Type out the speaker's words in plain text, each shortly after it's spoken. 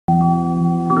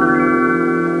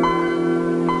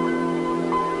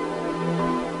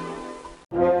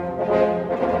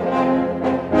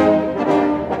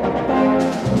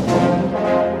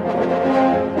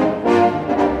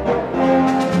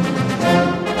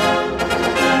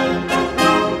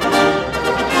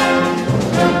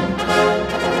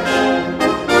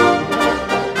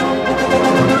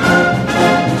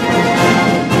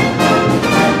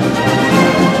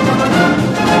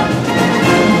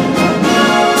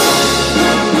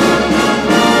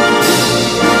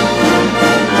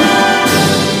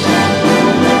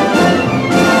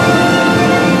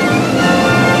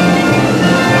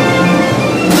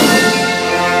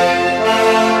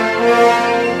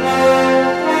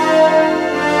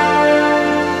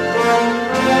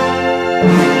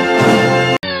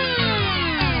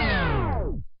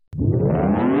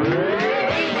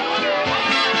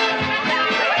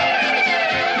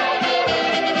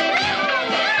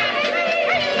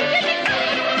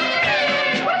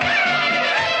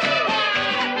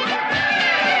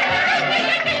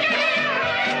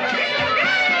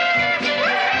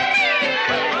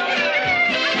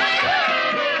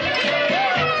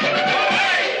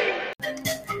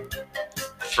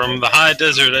from the high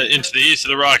desert into the east of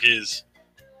the Rockies,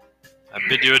 I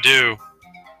bid you adieu.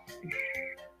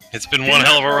 It's been one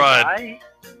hell of a ride.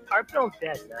 Art Bell's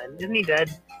dead, man. Isn't he dead?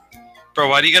 Bro,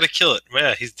 why do you gotta kill it? Well,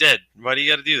 yeah, he's dead. Why do you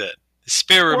gotta do that? His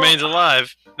spirit remains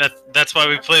alive. That's why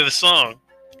we play the song.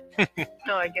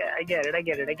 No, I get it.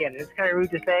 It's kind of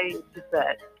rude to say. It's just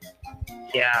that.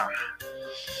 Yeah.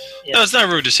 No, it's not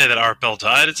rude to say that Art Bell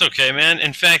died. It's okay, man.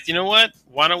 In fact, you know what?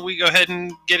 Why don't we go ahead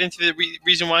and get into the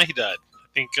reason why he died? I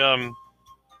think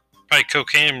probably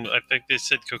cocaine. I think they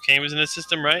said cocaine was in his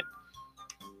system, right?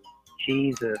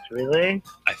 Jesus, really?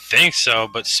 I think so.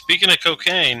 But speaking of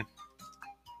cocaine,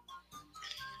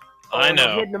 I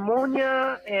know. He had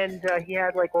pneumonia and he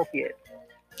had like opiates.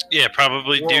 Yeah,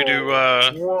 probably due to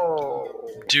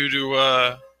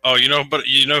oh, you know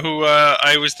who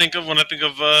I always think of when I think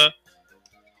of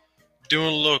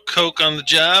doing a little coke on the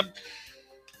job?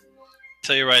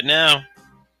 Tell you right now.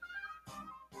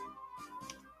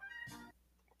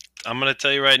 I'm gonna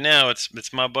tell you right now,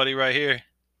 it's my buddy right here.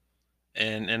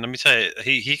 And let me tell you,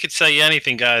 he could sell you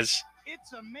anything, guys.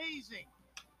 It's amazing.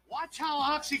 Watch how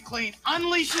OxiClean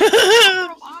unleashes the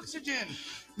power of oxygen,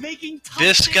 making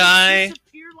this guy,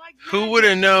 who would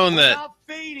have known that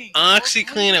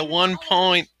OxiClean at one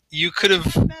point, you could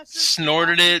have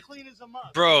snorted it.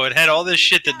 Bro, it had all this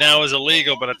shit that now is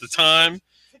illegal, but at the time,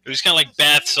 it was kind of like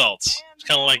bath salts. It's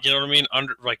kind of like, you know what I mean,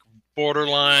 like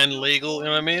borderline legal, you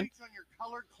know what I mean?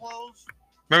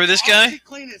 Remember this guy?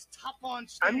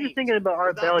 I'm just thinking about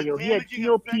Art Bell. He had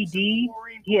COPD,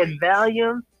 he had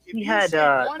Valium, he had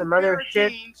some other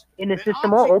shit in his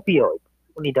system, all opioids,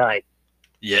 when he died.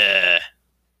 Yeah.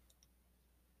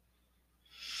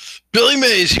 Billy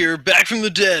Mays here, back from the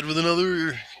dead with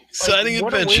another exciting invention.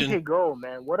 What a way to go,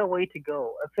 man. What a way to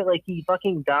go. I feel like he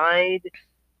fucking died.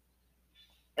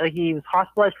 Like he was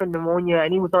hospitalized for pneumonia,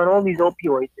 and he was on all these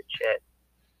opioids and shit.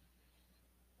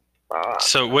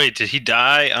 So wait, did he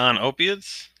die on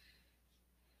opiates?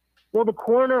 Well, the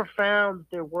coroner found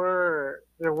there were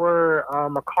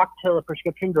a cocktail of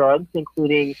prescription drugs,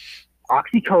 including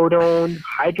oxycodone,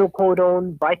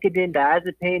 hydrocodone, Vicodin,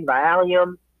 diazepam,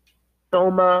 Valium,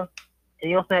 Soma, and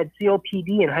he also had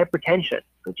COPD and hypertension.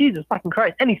 So Jesus fucking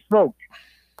Christ, and he smoked.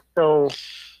 So.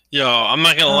 Yo, I'm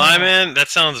not gonna lie, man. That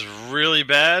sounds really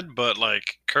bad, but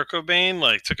like Kurt Cobain,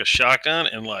 like took a shotgun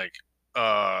and like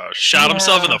shot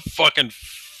himself in the fucking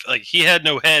like he had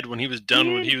no head when he was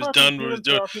done what he was done what he was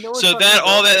doing. So that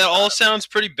all sounds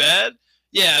pretty bad.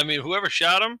 Yeah, I mean, whoever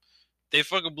shot him, they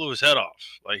fucking blew his head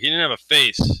off. Like he didn't have a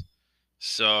face.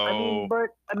 So I mean, but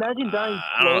imagine dying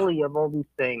slowly of all these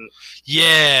things.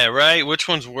 Yeah, right. Which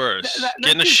one's worse?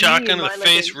 Getting a shotgun in the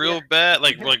face real bad?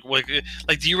 Like,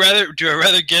 do you rather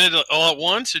get it all at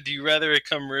once, or do you rather it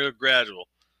come real gradual?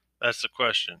 That's the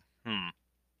question.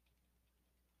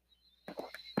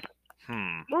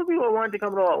 Most people want to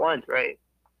come all at once, right?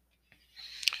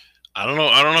 I don't know.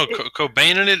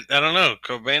 Cobain in it, I don't know.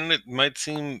 Cobain in it might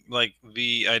seem like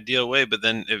the ideal way, but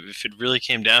then if it really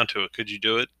came down to it, could you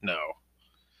do it? No.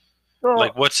 Well,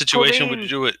 like, what situation would you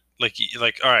do it? Like,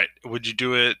 all right, would you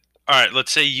do it? All right,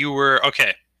 let's say you were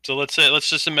okay. So let's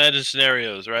just imagine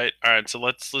scenarios, right? All right, so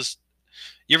let's.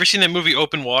 You ever seen that movie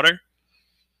Open Water?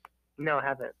 No, I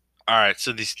haven't. All right,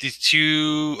 so these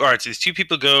two. All right, so these two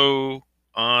people go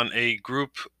on a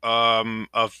group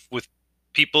with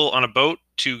people on a boat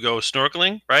to go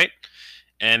snorkeling, right?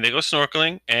 And they go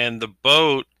snorkeling, and the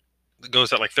boat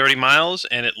goes at like 30 miles,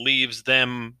 and it leaves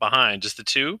them behind, just the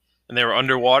two. And they were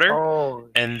underwater,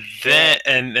 and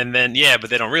then yeah, but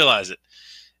they don't realize it,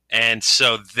 and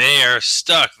so they're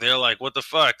stuck. They're like, "What the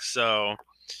fuck?" So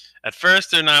at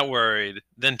first they're not worried.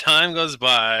 Then time goes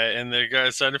by, and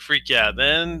they're starting to freak out.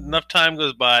 Then enough time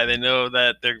goes by, they know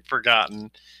that they're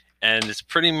forgotten, and it's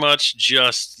pretty much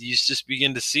just you just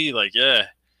begin to see like, yeah,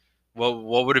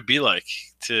 what would it be like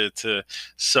to?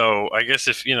 So I guess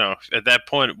if at that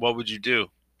point, what would you do?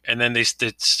 And then they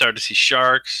start to see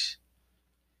sharks.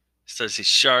 Start to see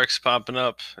sharks popping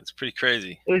up. It's pretty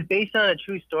crazy. It was based on a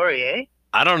true story, eh?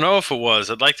 I don't know if it was.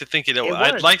 I'd like to think it was.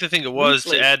 I'd like to think it was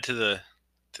to add to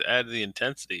the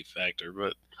intensity factor,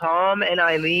 but Tom and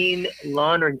Eileen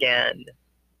Lonergan.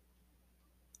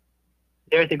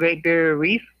 They're at the Great Barrier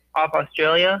Reef off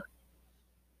Australia,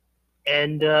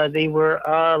 and they were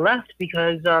left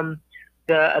because the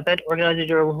event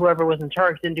organizer or whoever was in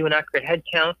charge didn't do an accurate head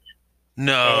count.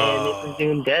 No. And it was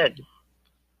doomed dead.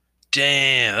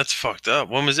 Damn, that's fucked up.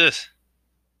 When was this?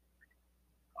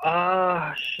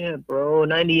 Shit, bro.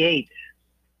 98.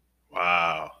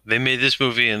 Wow. They made this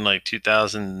movie in like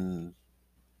 2000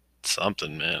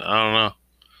 something, man. I don't know.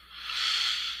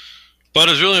 But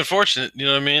it's really unfortunate. You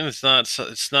know what I mean? It's not.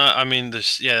 It's not. I mean,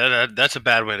 this. Yeah, that's a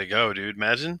bad way to go, dude.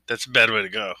 Imagine that's a bad way to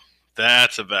go.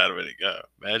 That's a bad way to go.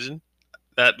 Imagine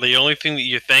that the only thing that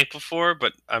you're thankful for.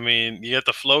 But I mean, you got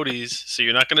the floaties, so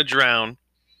you're not going to drown.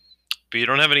 But you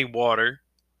don't have any water.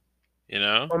 You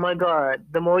know. Oh my god!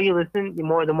 The more you listen, the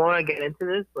more I get into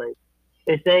this. Like,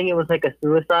 they're saying it was like a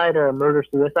suicide or a murder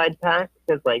suicide pact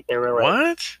because like they were like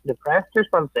What? depressed or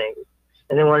something,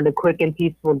 and they wanted a quick and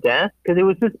peaceful death because it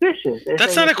was suspicious. They're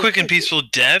That's saying not a it's quick and suspicious. peaceful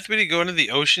death. Would he go into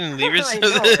the ocean and leave I it? know,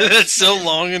 right? That's so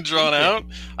long and drawn out.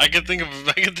 I can think of.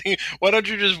 I can think. Why don't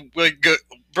you just like go,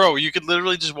 bro? You could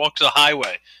literally just walk to the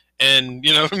highway, and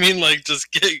you know what I mean. Like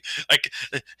just get like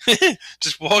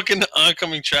just walk into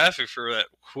oncoming traffic for that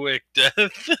quick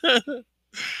death.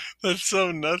 That's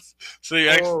so nuts. So you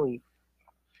actually. Holy.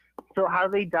 So how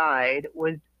they died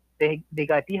was they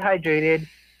got dehydrated,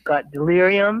 got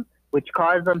delirium, which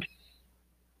caused them to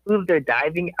move their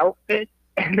diving outfit,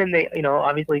 and then they,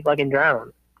 obviously fucking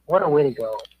drowned. What a way to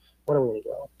go! What a way to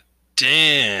go,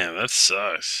 Damn, that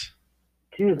sucks.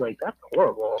 dude! Like that's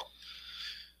horrible.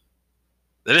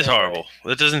 That is horrible.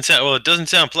 That doesn't sound well. It doesn't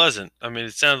sound pleasant. I mean,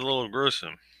 it sounds a little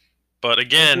gruesome. But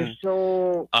again, You're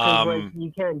so 'cause, like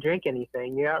you can't drink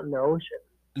anything. You're out in the ocean.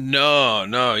 no,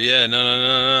 no, yeah,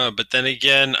 no. But then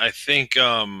again, I think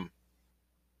uh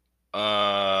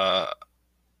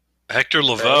Hector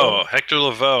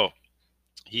Lavoe,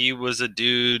 he was a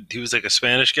dude. He was like a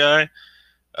Spanish guy,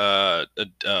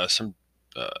 some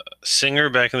singer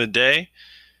back in the day,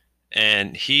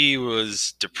 and he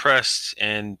was depressed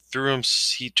and threw him.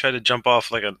 He tried to jump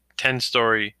off like a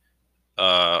 10-story,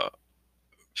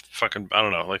 fucking I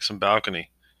don't know, like some balcony.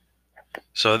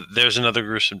 So there's another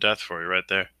gruesome death for you right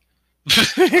there.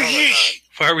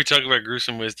 Why are we talking about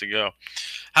gruesome ways to go?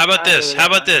 How about this? How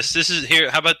about this? This is here.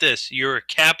 How about this? You're a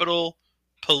Capitol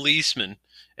policeman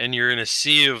and you're in a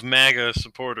sea of MAGA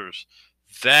supporters.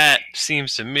 That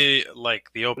seems to me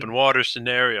like the open water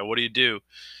scenario. What do?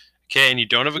 Okay, and you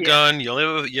don't have a gun. You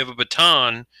have a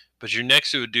baton, but you're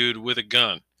next to a dude with a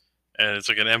gun, and it's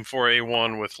like an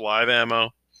M4A1 with live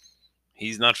ammo.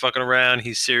 He's not fucking around.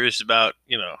 He's serious about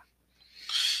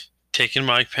taking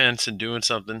Mike Pence and doing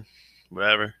something,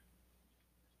 whatever.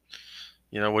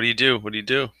 What do you do? What do you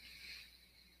do?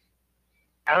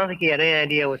 I don't think he had any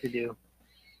idea what to do.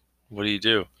 What do you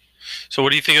do? So,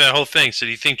 what do you think of that whole thing? So,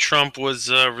 do you think Trump was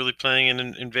really planning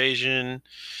an invasion?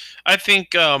 I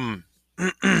think I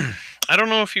don't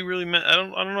know if he really meant. I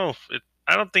don't know.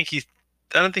 I don't think he.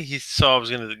 I don't think he saw it was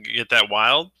going to get that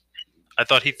wild. I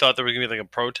thought he thought there was going to be like a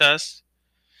protest,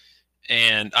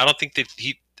 and I don't think that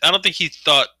he. I don't think he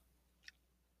thought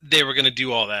they were going to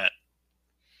do all that.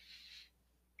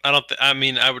 I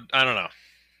mean, I would. I don't know.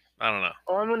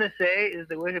 All I'm gonna say is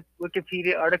the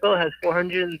Wikipedia article has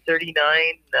 439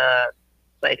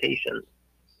 citations.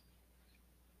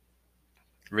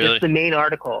 Really? It's the main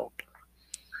article.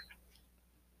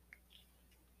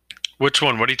 Which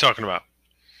one? What are you talking about?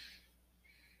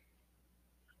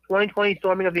 2020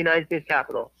 storming of the United States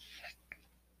Capitol.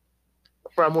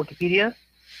 From Wikipedia.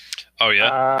 Oh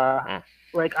yeah.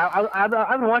 Like I've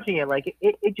been watching it. Like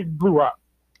it just blew up.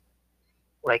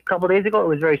 Like a couple days ago, it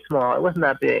was very small. It wasn't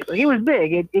that big. Like it was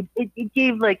big. It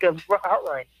gave like a rough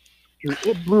outline. Dude,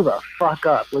 it blew the fuck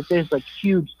up. Like there's like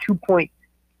huge 2.2,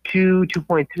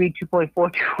 2.3, 2.4,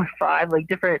 2.5, like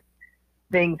different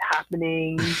things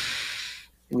happening,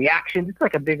 reactions. It's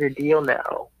like a bigger deal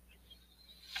now.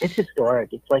 It's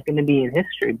historic. It's like going to be in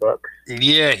history books.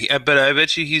 Yeah, but I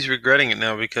bet you he's regretting it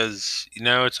now because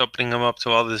now it's opening him up to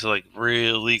all this like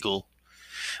real legal.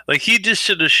 Like he just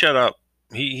should have shut up.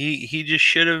 He just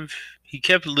should have. He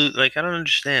kept like I don't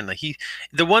understand. Like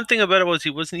the one thing about it was he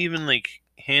wasn't even like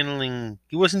handling.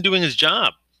 He wasn't doing his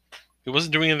job. He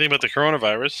wasn't doing anything about the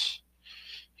coronavirus.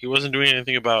 He wasn't doing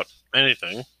anything about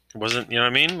anything. It wasn't, you know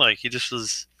what I mean? Like he just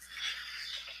was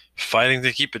fighting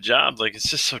to keep a job. Like it's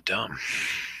just so dumb.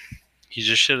 He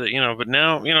just should have, but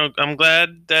now, I'm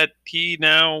glad that he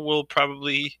now will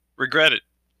probably regret it.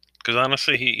 Because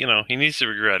honestly, he needs to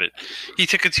regret it. He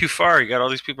took it too far. He got all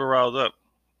these people riled up.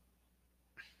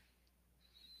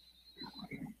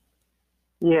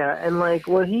 Yeah, and like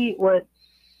what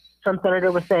some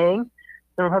senator was saying,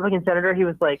 the Republican senator, he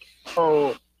was like,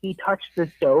 "Oh, he touched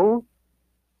the stove."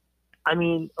 I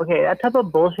mean, okay, that type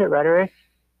of bullshit rhetoric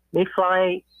may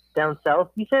fly down south.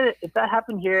 He said if that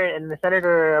happened here and the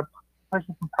senator, a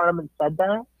person from Parliament, said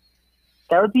that,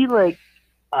 that would be like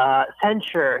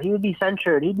censure. He would be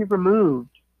censured. He'd be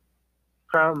removed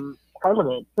from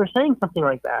Parliament for saying something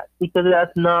like that because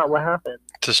that's not what happened.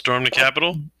 To storm the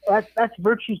Capitol? That's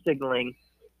virtue signaling.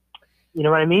 You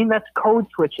know what I mean? That's code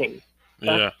switching.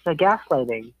 That's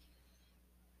gaslighting.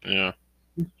 Yeah.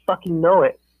 You fucking know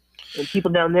it. And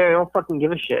people down there don't fucking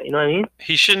give a shit. You know what I mean?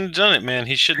 He shouldn't have done it, man.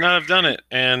 He should not have done it.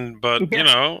 But Yeah. you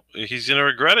know, he's gonna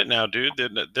regret it now, dude.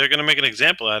 They're gonna make an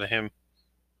example out of him.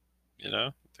 You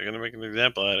know, they're gonna make an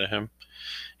example out of him.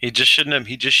 He just shouldn't have.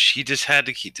 He just had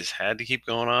to keep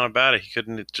going on about it. He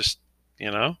couldn't just,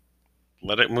 you know,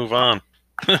 let it move on.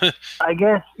 I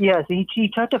guess, yeah. So he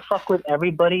tried to fuck with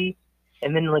everybody,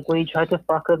 and then like when he tried to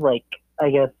fuck with like,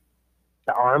 I guess,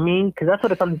 the army, because that's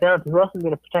what it comes down to. Who else is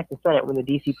going to protect the Senate when the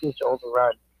DC police are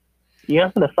overrun? You're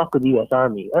not going to fuck with the U.S.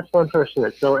 Army. That's one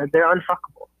person. So they're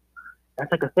unfuckable.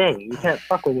 That's like a thing. You can't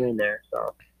fuck when you're in there.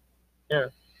 So, yeah.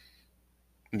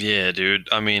 Yeah, dude.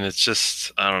 I mean, it's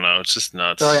just, I don't know. It's just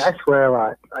nuts. Sorry, I swear a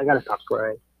lot. I gotta stop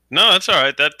swearing. No, that's all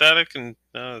right. That I can.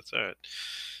 No, that's all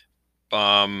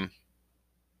right.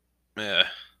 Yeah.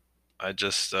 I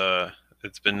just.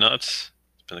 It's been nuts.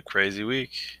 It's been a crazy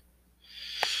week.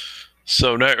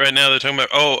 So right now they're talking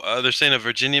about. They're saying a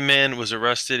Virginia man was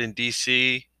arrested in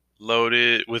D.C.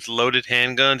 loaded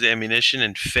handguns, ammunition,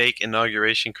 and fake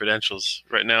inauguration credentials.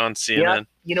 Right now on CNN. Yeah.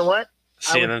 You know what?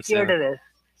 I was scared of this.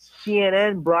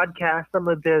 CNN broadcast some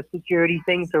of the security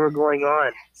things that were going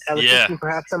on. I was thinking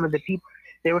perhaps some of the people,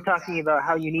 they were talking about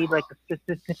how you need like the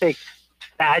specific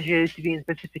badges to be in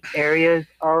specific areas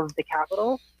of the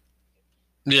Capitol.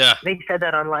 Yeah. They said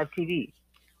that on live TV.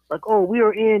 Like, oh, we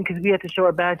were in because we had to show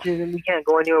our badges and we can't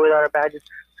go anywhere without our badges.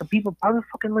 So people probably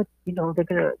fucking like, you know, they're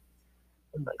gonna,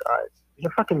 oh my God.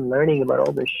 They're fucking learning about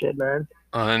all this shit, man.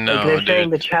 I know, like, they're dude.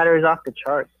 saying the chatter is off the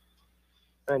charts.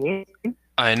 I mean,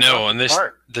 I know, and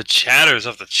the chatter's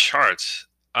off the charts.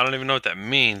 I don't even know what that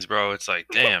means, bro. It's like,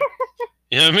 damn.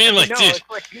 You know what I mean? Like,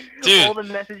 dude, all the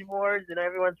message boards and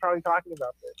everyone's probably talking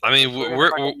about this. I mean,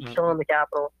 we're still in the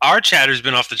Capitol. Our chatter's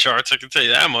been off the charts. I can tell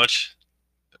you that much.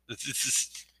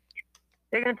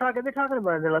 They're talking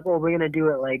about it. They're like, oh, we're gonna do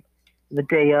it like the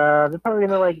day of. They're probably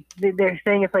gonna like. They're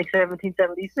saying it's like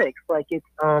 1776. Like it's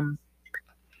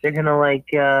they're gonna like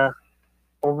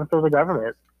overthrow the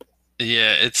government.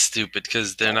 Yeah, it's stupid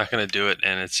because they're not gonna do it,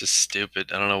 and it's just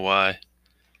stupid. I don't know why.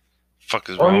 Fuck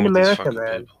is wrong with these fucking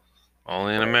people?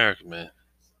 Only in America, man.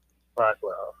 But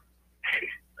well.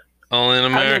 Only in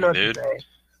America, dude.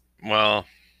 Well,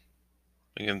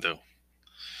 we can do.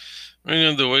 We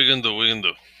can do.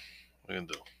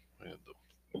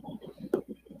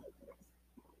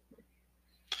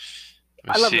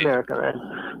 I love America,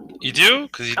 man. You do?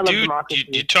 Because you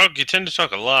tend to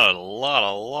talk a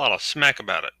lot of smack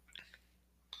about it.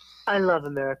 I love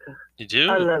America. You do?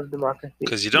 I love democracy.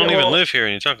 Because you don't even live here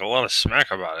and you talk a lot of smack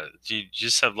about it. You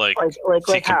just have like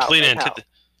complete antithesis.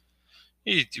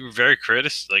 You're very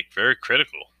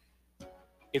critical.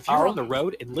 If you're on the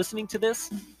road and listening to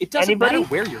this, it doesn't matter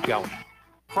where you're going.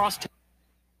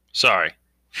 Sorry.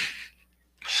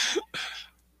 I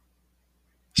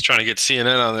was trying to get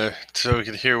CNN on there so we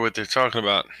could hear what they're talking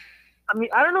about. I mean,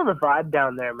 I don't know the vibe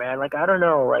down there, man. Like, I don't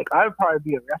know. Like, I would probably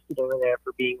be arrested over there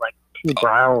for being, like, too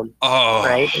brown,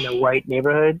 right? In a white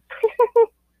neighborhood.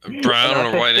 Brown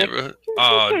in a white neighborhood?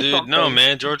 Oh, dude, no,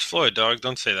 man. George Floyd, dog.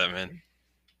 Don't say that, man.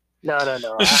 No. I'm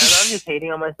just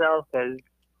hating on myself because,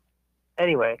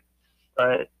 anyway.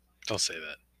 But don't say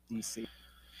that. DC.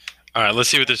 All right, let's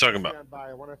see what they're talking about.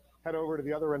 I want to head over to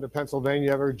the other end of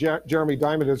Pennsylvania, where Jeremy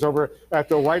Diamond is over at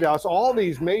the White House. All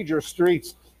these major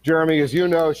streets, Jeremy, as you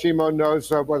know, Shimon knows,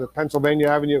 whether Pennsylvania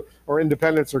Avenue or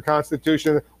Independence or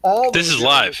Constitution, all this is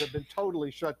live. Have been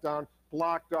totally shut down,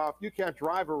 blocked off. You can't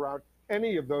drive around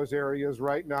any of those areas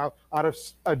right now out of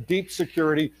deep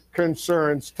security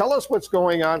concerns. Tell us what's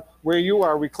going on where you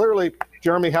are. We clearly,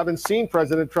 Jeremy, haven't seen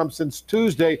President Trump since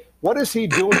Tuesday. What is he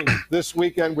doing this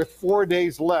weekend with 4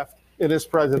 days left in his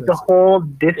presidency? The whole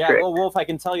district. Yeah, well, Wolf, I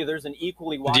can tell you there's an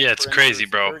equally wide. Yeah, it's crazy,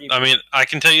 bro. I mean, I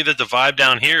can tell you that the vibe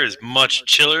down here is much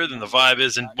chiller than the vibe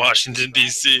is in Washington,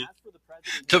 D.C.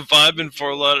 The vibe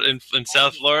in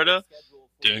South Florida,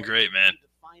 doing great, man.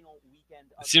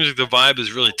 It seems like the vibe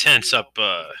is really tense up,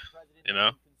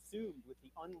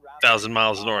 1,000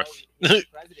 miles north.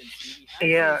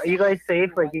 Yeah, are you guys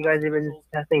safe? Like, you guys have been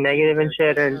testing negative and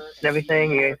shit and everything?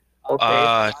 You're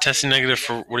okay? Testing negative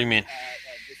for, what do you mean?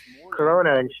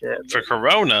 Corona and shit. For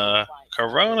Corona?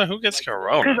 Corona? Who gets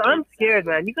Corona? Because I'm scared,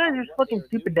 man. You guys are fucking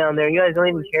stupid down there. You guys don't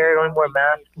even care. Don't even wear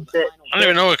masks and shit. I don't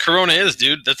even know what Corona is,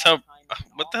 dude. That's how...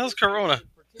 What the hell's Corona?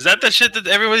 Is that the shit that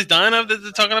everybody's dying of that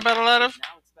they're talking about a lot of?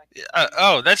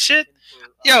 That shit?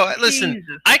 Yo, listen,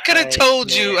 Jesus I could have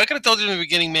told you in the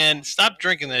beginning, man, stop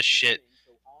drinking that shit.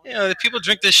 You know, people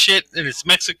drink this shit and it's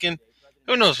Mexican.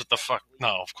 Who knows what the fuck?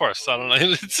 No, of course, I don't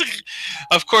know.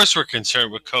 Of course we're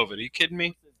concerned with COVID. Are you kidding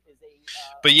me?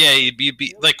 But yeah, you'd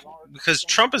be like, because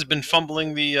Trump has been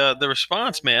fumbling the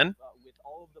response, man.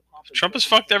 Trump has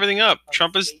fucked everything up.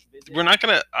 Trump is. We're not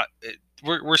gonna.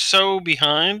 We're so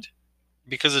behind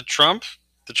because of Trump,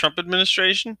 the Trump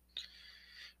administration.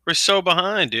 We're so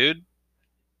behind, dude.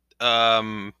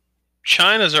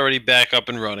 China's already back up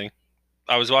and running.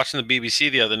 I was watching the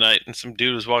BBC the other night, and some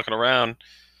dude was walking around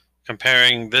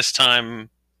comparing this time,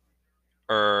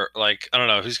 or like I don't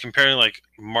know, he's comparing like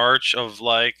March of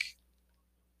like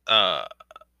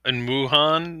in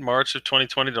Wuhan, March of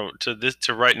 2020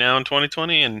 to right now in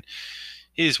 2020, and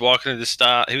he's walking to the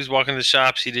stop. He was walking to the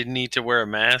shops. He didn't need to wear a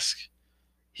mask.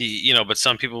 But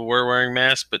some people were wearing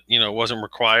masks, but it wasn't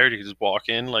required. You could just walk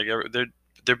in. Like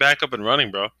they're back up and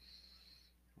running, bro.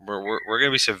 We're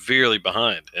gonna be severely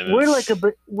behind. And we're like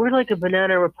a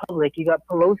banana republic. You got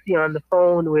Pelosi on the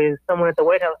phone with someone at the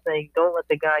White House saying, "Don't let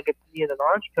the guy get near the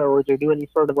launch codes or do any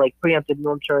sort of like preemptive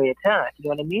military attack." You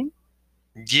know what I mean?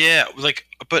 Yeah,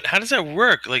 but how does that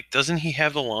work? Like, doesn't he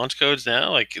have the launch codes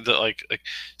now? He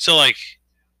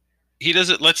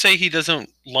doesn't. Let's say he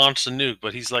doesn't launch the nuke,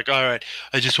 but he's like, "All right,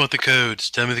 I just want the codes.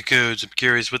 Tell me the codes. I'm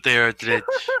curious what they are today.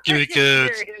 Give me the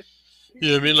codes." You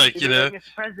know what I mean? Like, Mr.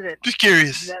 President. Just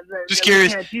curious. Just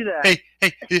curious. Can't do that.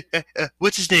 Hey,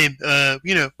 what's his name?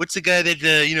 What's the guy that,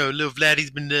 little Vladdy's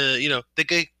been, the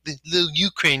guy, the little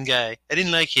Ukraine guy. I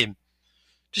didn't like him.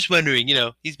 Just wondering,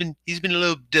 he's been a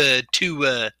little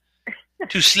too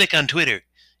slick on Twitter.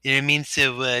 You know what I mean?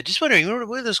 So, just wondering,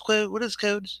 what are those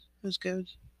codes? Those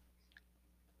codes?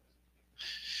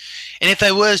 And if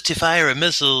I was to fire a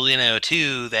missile,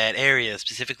 to that area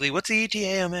specifically, what's the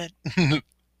ETA on that?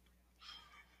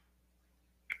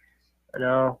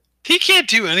 No. He can't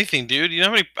do anything, dude. You know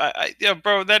how many?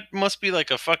 Bro, that must be like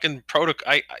a fucking protocol.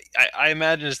 I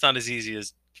imagine it's not as easy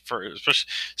as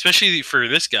especially for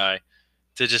this guy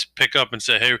to just pick up and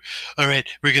say, "Hey, all right,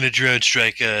 we're gonna drone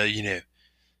strike,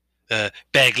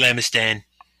 Baglamistan."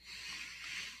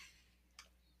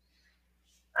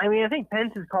 I mean, I think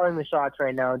Pence is calling the shots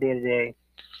right now, day to day.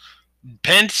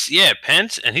 Pence,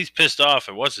 and he's pissed off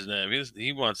at what's his name.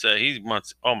 He wants that. He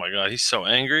wants. Oh my god, he's so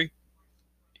angry.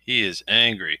 He is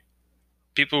angry.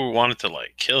 People wanted to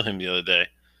like kill him the other day.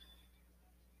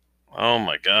 Oh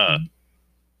my god.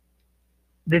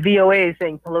 The VOA is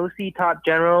saying Pelosi, top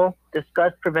general,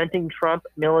 discussed preventing Trump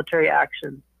military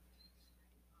action.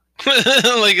 I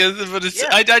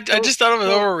just thought it was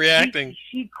overreacting.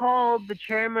 She called the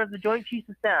chairman of the Joint Chiefs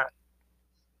of Staff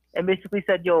and basically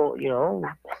said, "Yo, what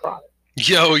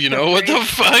the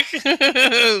fuck?"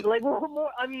 Like, well,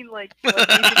 more, I mean,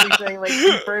 basically saying,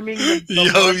 confirming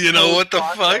the what the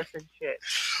fuck? And shit.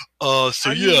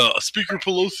 Speaker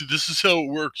Pelosi, this is how it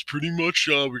works. Pretty much,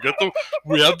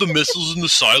 we have the missiles in the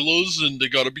silos, and they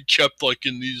got to be kept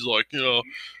in these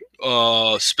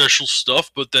special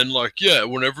stuff. But then,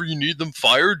 whenever you need them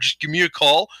fired, just give me a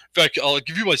call. In fact, I'll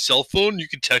give you my cell phone. You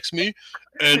can text me.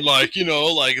 And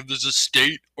if there's a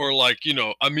state or not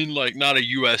a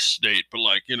U.S. state, but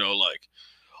a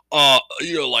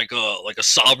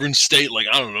sovereign state,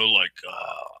 I don't know,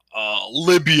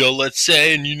 Libya, let's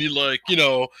say, and you need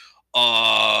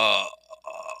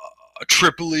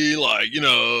Tripoli,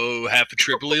 half of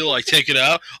Tripoli, take it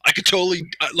out. I could totally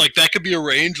that could be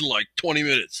arranged in 20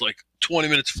 minutes, 20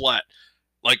 minutes flat,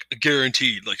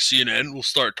 guaranteed. CNN will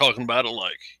start talking about it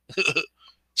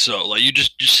So, you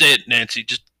just say it, Nancy.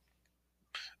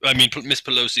 Put Miss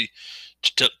Pelosi.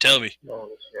 Tell me. Oh,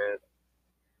 shit.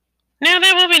 No,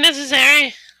 that won't be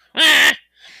necessary.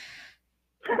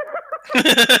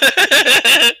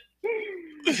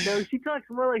 No, she talks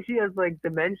more like she has,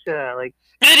 dementia. I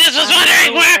just was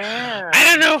wondering where... I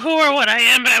don't know who or what I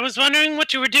am, but I was wondering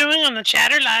what you were doing on the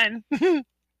chatter line.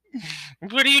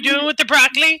 What are you doing with the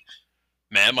broccoli?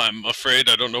 Ma'am, I'm afraid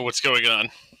I don't know what's going on.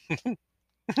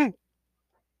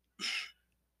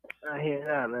 I hear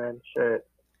that, man. Shit.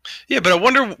 Yeah, but I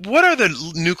wonder, what are the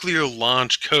nuclear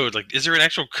launch code? Is there an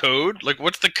actual code?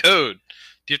 What's the code?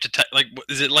 Do you have to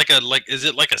is it like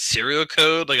a serial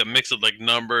code, a mix of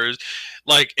numbers?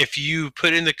 If you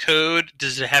put in the code,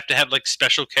 does it have to have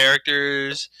special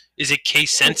characters? Is it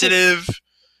case sensitive?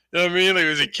 You know what I mean?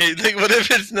 Is it case? What if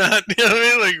it's not? You know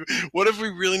what I mean? What if we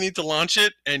really need to launch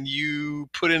it and you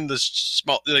put in the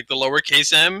small, the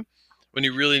lowercase m, when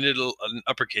you really need an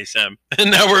uppercase M,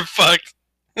 and now we're fucked.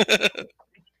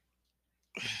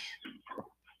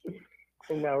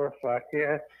 Now we're fucked,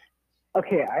 yeah.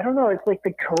 Okay, I don't know. It's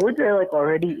the codes are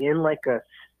already in a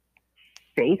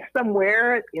safe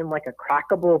somewhere in a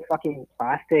crackable fucking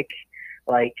plastic,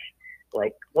 what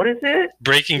is it?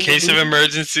 Breaking case of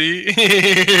emergency.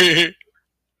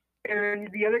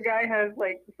 And the other guy has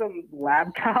some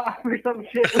laptop or some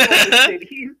shit with all the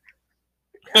cities.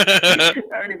 I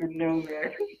don't even know,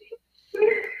 man.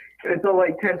 It's all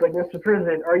like Ted's like, Mr.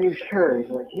 President, are you sure? He's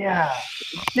like, yeah,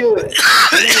 let's do it.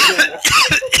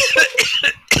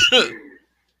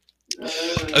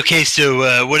 Okay,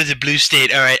 so what is a blue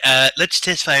state? All right, let's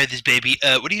test fire this baby.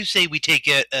 What do you say we take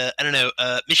I don't know,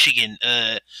 Michigan.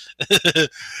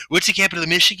 What's the capital of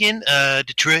Michigan?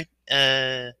 Detroit.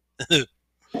 That's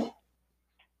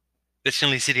the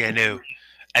only city I know.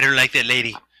 I don't like that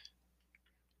lady.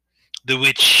 The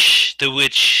witch.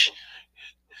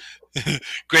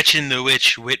 Gretchen the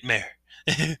Witch Whitmer.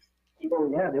 Oh,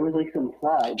 yeah, there was like some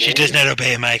plot. She does not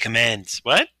obey my commands.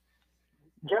 What?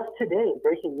 Just today,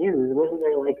 breaking news. Wasn't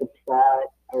there like a plot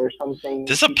or something?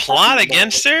 There's a plot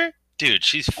against her? Dude,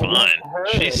 she's fine.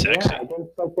 She's sexy. Yeah,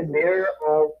 against like the mayor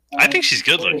of. I think she's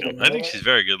good looking. I think she's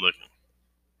very good looking.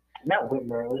 Not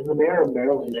Whitmer. It was the mayor of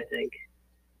Maryland, I think.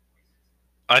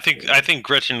 I think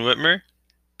Gretchen Whitmer,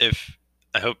 the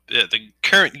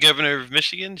current governor of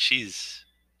Michigan, she's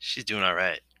doing all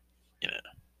right. You know,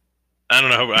 I don't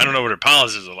know what her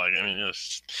policies are like. I mean,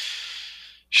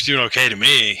 she's doing okay to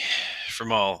me,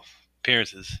 from all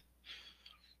appearances.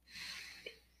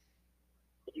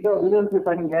 You know, if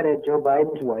I can get at Joe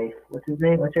Biden's wife. What's her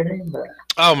name?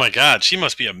 Oh my God, she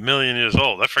must be a million years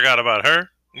old. I forgot about her.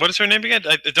 What is her name again?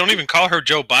 I don't even call her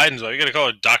Joe Biden's wife. You gotta call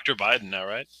her Dr. Biden now,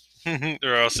 right?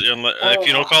 Or else, if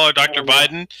you don't call her Dr.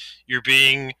 Biden, you're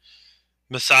being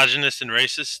misogynist and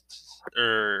racist.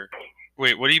 Or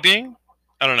wait, what are you being?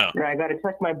 I don't know. Yeah, I gotta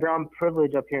check my brown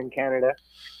privilege up here in Canada.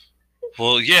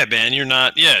 Well, yeah, man, you're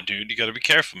not. Yeah, dude, you gotta be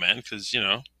careful, man, because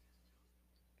I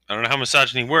don't know how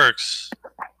misogyny works.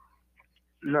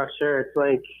 I'm not sure. It's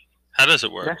like. How does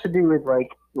it work? It has to do with like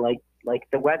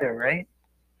the weather, right?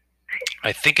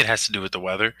 I think it has to do with the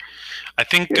weather. I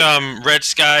think red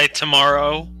sky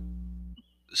tomorrow,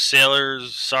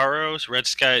 sailors' sorrows. Red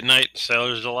sky at night,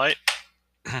 sailors' delight.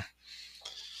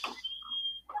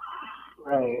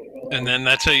 Right. And then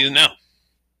that's how you know.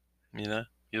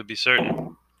 You'll be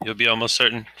certain. You'll be almost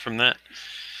certain from that.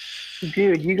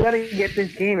 Dude, you gotta get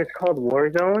this game. It's called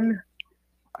Warzone.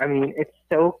 I mean, it's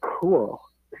so cool.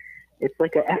 It's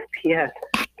like a FPS.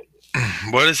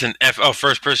 What is an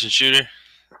first-person shooter?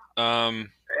 Yeah. I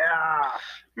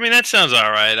mean, that sounds all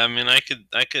right. I mean, I could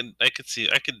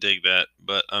dig that,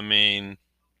 but I mean,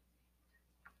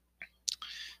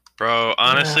 bro,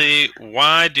 honestly,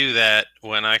 why do that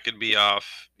when I could be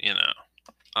off? I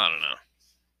don't know.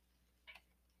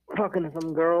 Talking to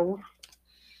some girls.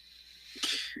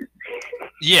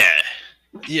 Yeah.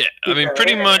 I mean,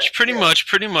 pretty much.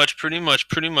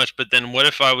 But then, what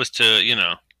if I was to,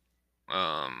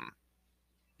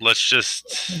 let's just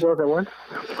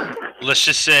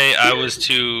say I was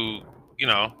to,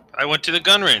 I went to the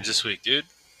gun range this week, dude.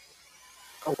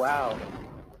 Oh wow.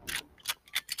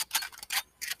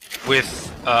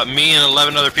 With me and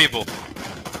 11 other people.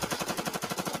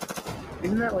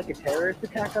 Isn't that like a terrorist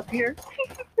attack up here?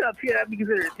 Up here, that'd be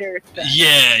considered a terrorist attack.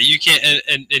 Yeah, you can't,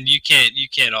 and you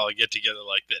can't all get together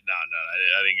like that. No,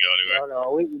 I didn't go anywhere.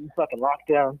 No, we fucking locked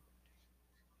down.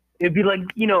 It'd be like,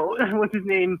 what's his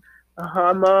name?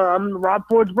 I'm Rob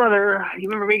Ford's brother. You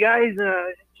remember me, guys?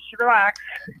 Just relax.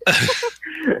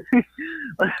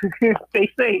 Stay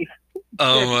safe.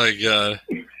 Oh my God.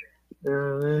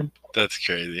 That's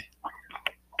crazy.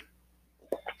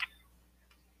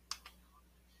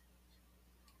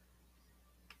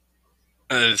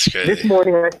 That's crazy. This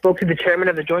morning, I spoke to the chairman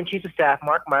of the Joint Chiefs of Staff,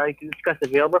 Mark Miley, to discuss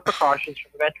available precautions for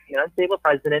preventing an unstable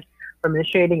president from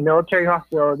initiating military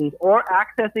hostilities or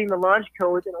accessing the launch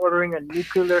codes and ordering a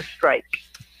nuclear strike.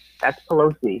 That's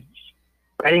Pelosi,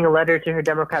 writing a letter to her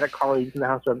Democratic colleagues in the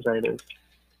House of Representatives.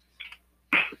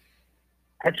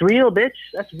 That's real, bitch.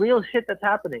 That's real shit that's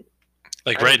happening.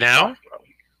 Like right now?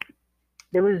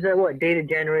 It was, dated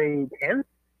January 10th?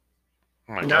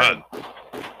 Oh my God.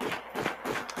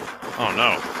 Oh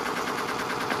no.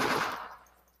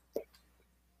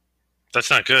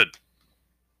 That's not good.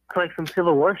 It's like some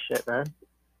Civil War shit, man.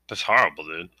 That's horrible,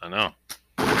 dude. I know.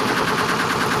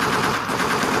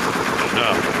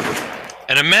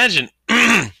 And imagine,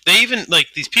 they even,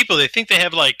 these people, they think they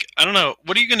have, I don't know,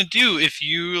 what are you going to do if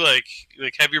you,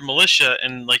 have your militia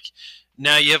and,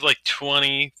 now you have,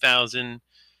 20,000,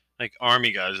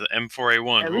 army guys, the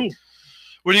M4A1. At least.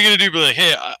 What are you going to do? Be like,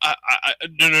 hey,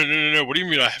 no. What do you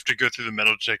mean I have to go through the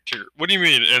metal detector? What do you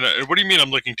mean? And what do you mean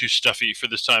I'm looking too stuffy for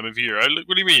this time of year? What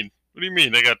do you mean? What do you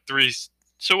mean? I got 3.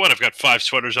 So what? I've got 5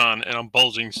 sweaters on and I'm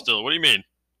bulging still. What do you mean?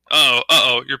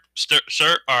 You're,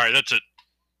 sir? All right, that's it.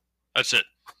 That's it.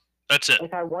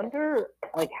 I wonder,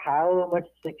 how much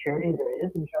security there is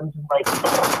in terms of,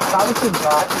 obviously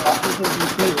not Washington,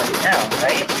 D.C. right now,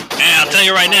 right? Yeah, I'll tell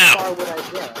you right now. How far would I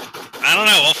get? I don't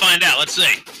know. We'll find out. Let's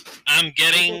see. I'm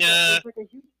getting, It's like a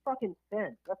huge fucking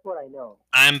fence. That's what I know.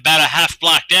 I'm about a half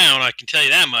block down. I can tell you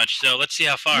that much. So let's see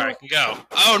how far I can go.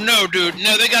 Oh no, dude!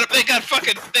 No, they got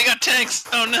tanks.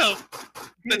 Oh no!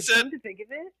 Dude, That's it. To think of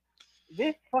it,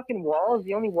 this fucking wall is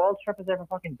the only wall Trump has ever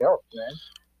fucking built, man.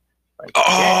 Like,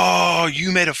 oh,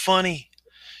 you made a funny.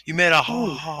 You made a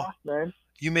fuck, man.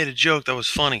 You made a joke that was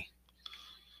funny.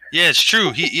 Yeah, it's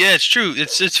true. It's true.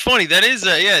 It's funny. That is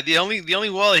the only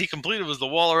wall that he completed was the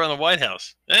wall around the White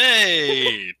House.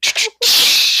 Hey,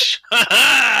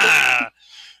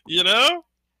 you know?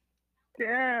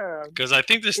 Yeah. Because I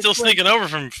think they're still sneaking over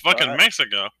from fucking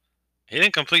Mexico. He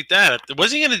didn't complete that.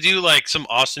 Was he gonna do like some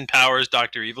Austin Powers,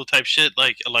 Dr. Evil type shit,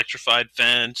 like electrified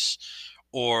fence,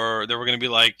 or there were gonna be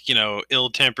like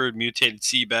ill-tempered mutated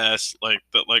sea bass, like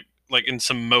in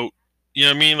some moat. You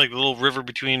know what I mean? Like the little river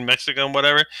between Mexico and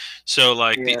whatever. So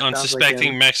the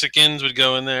unsuspecting Mexicans would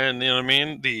go in there and, you know what I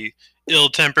mean? The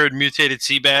ill-tempered mutated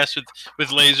sea bass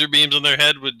with laser beams on their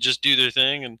head would just do their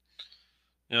thing. And,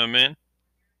 you know what I mean?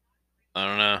 I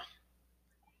don't know.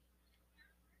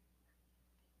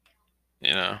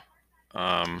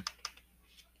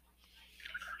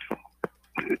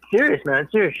 Serious, man.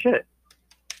 Serious shit.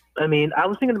 I mean, I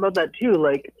was thinking about that too.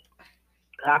 Like,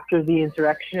 after the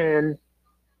insurrection,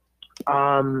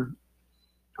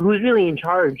 who's really in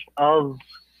charge of?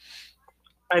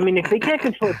 I mean, if they can't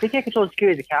control the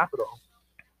security of the Capitol,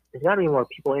 there's got to be more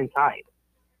people inside.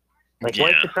 Like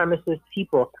white supremacist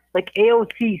people. Like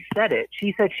AOC said it.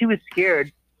 She said she was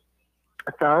scared.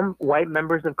 Some white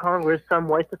members of Congress, some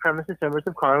white supremacist members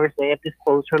of Congress, they have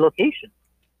disclosed her location,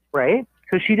 right?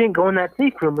 Because she didn't go in that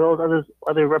safe room with all those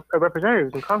other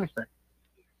representatives and congressmen.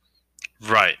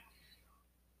 Right.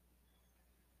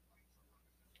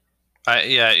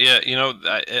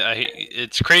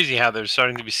 It's crazy how they're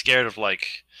starting to be scared of like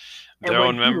their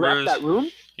own members. Left that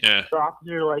room, yeah. The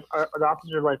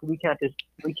officers are like, we can't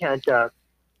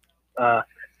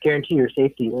guarantee your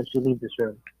safety once you leave this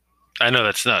room. I know,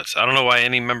 that's nuts. I don't know why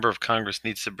any member of Congress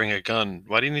needs to bring a gun.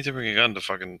 Why do you need to bring a gun to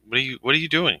fucking? What are you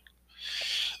doing?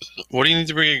 What do you need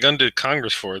to bring a gun to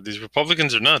Congress for? These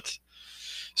Republicans are nuts.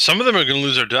 Some of them are going to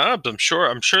lose their jobs. I'm sure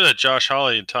that Josh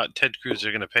Hawley and Ted Cruz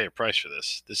are going to pay a price for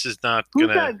this. This is not going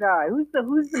to. Who's that guy?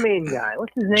 Who's the main guy?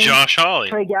 What's his name? Josh Hawley.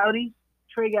 Trey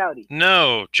Gowdy.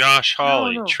 No, Josh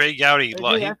Hawley. No. Trey Gowdy.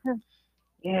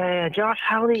 Yeah, Josh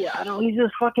Hawley. I don't. He's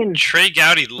just fucking. Trey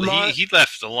Gowdy. He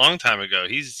left a long time ago.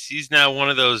 He's now one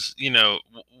of those.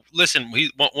 Listen.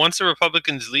 Once the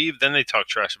Republicans leave, then they talk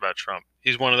trash about Trump.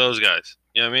 He's one of those guys.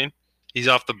 You know what I mean? He's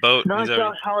off the boat. Not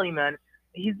Josh Hawley, man.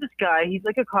 He's this guy. He's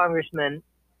like a congressman,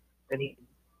 and he's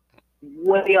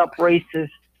way up racist.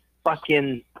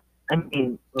 Fucking. I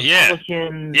mean,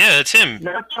 Republican. Yeah, that's him.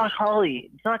 Not Josh Hawley.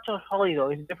 It's not Josh Hawley though.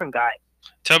 He's a different guy.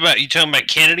 You talking about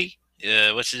Kennedy?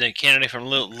 What's his name? Kennedy from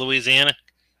Louisiana?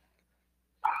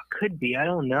 Could be. I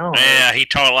don't know. Yeah, he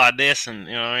talked like this, and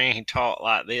you know what I mean. He talked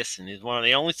like this, and he's one of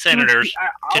the only senators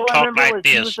to talk like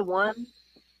this. He was the one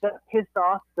that pissed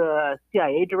off the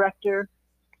CIA director.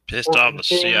 Pissed off the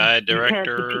CIA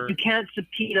director. You can't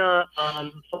subpoena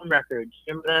phone records.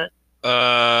 Remember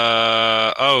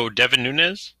that? Devin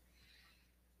Nunes.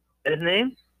 His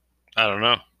name? I don't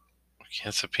know. I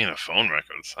can't subpoena phone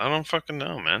records. I don't fucking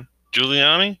know, man.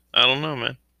 Giuliani? I don't know,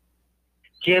 man.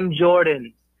 Jim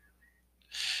Jordan.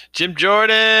 This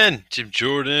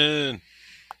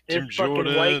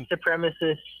fucking white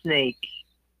supremacist snake.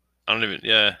 I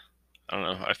don't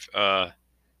know.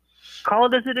 Call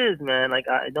it as it is, man. Like,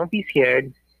 don't be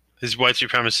scared. His white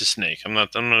supremacist snake. I'm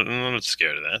not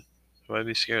scared of that. Why would I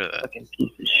be scared of that? Fucking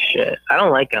piece of shit. I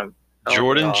don't like him.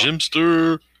 Jordan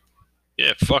Jimster.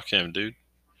 Yeah, fuck him, dude.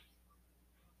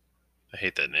 I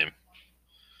hate that name.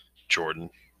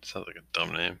 Jordan. Sounds like a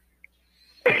dumb name.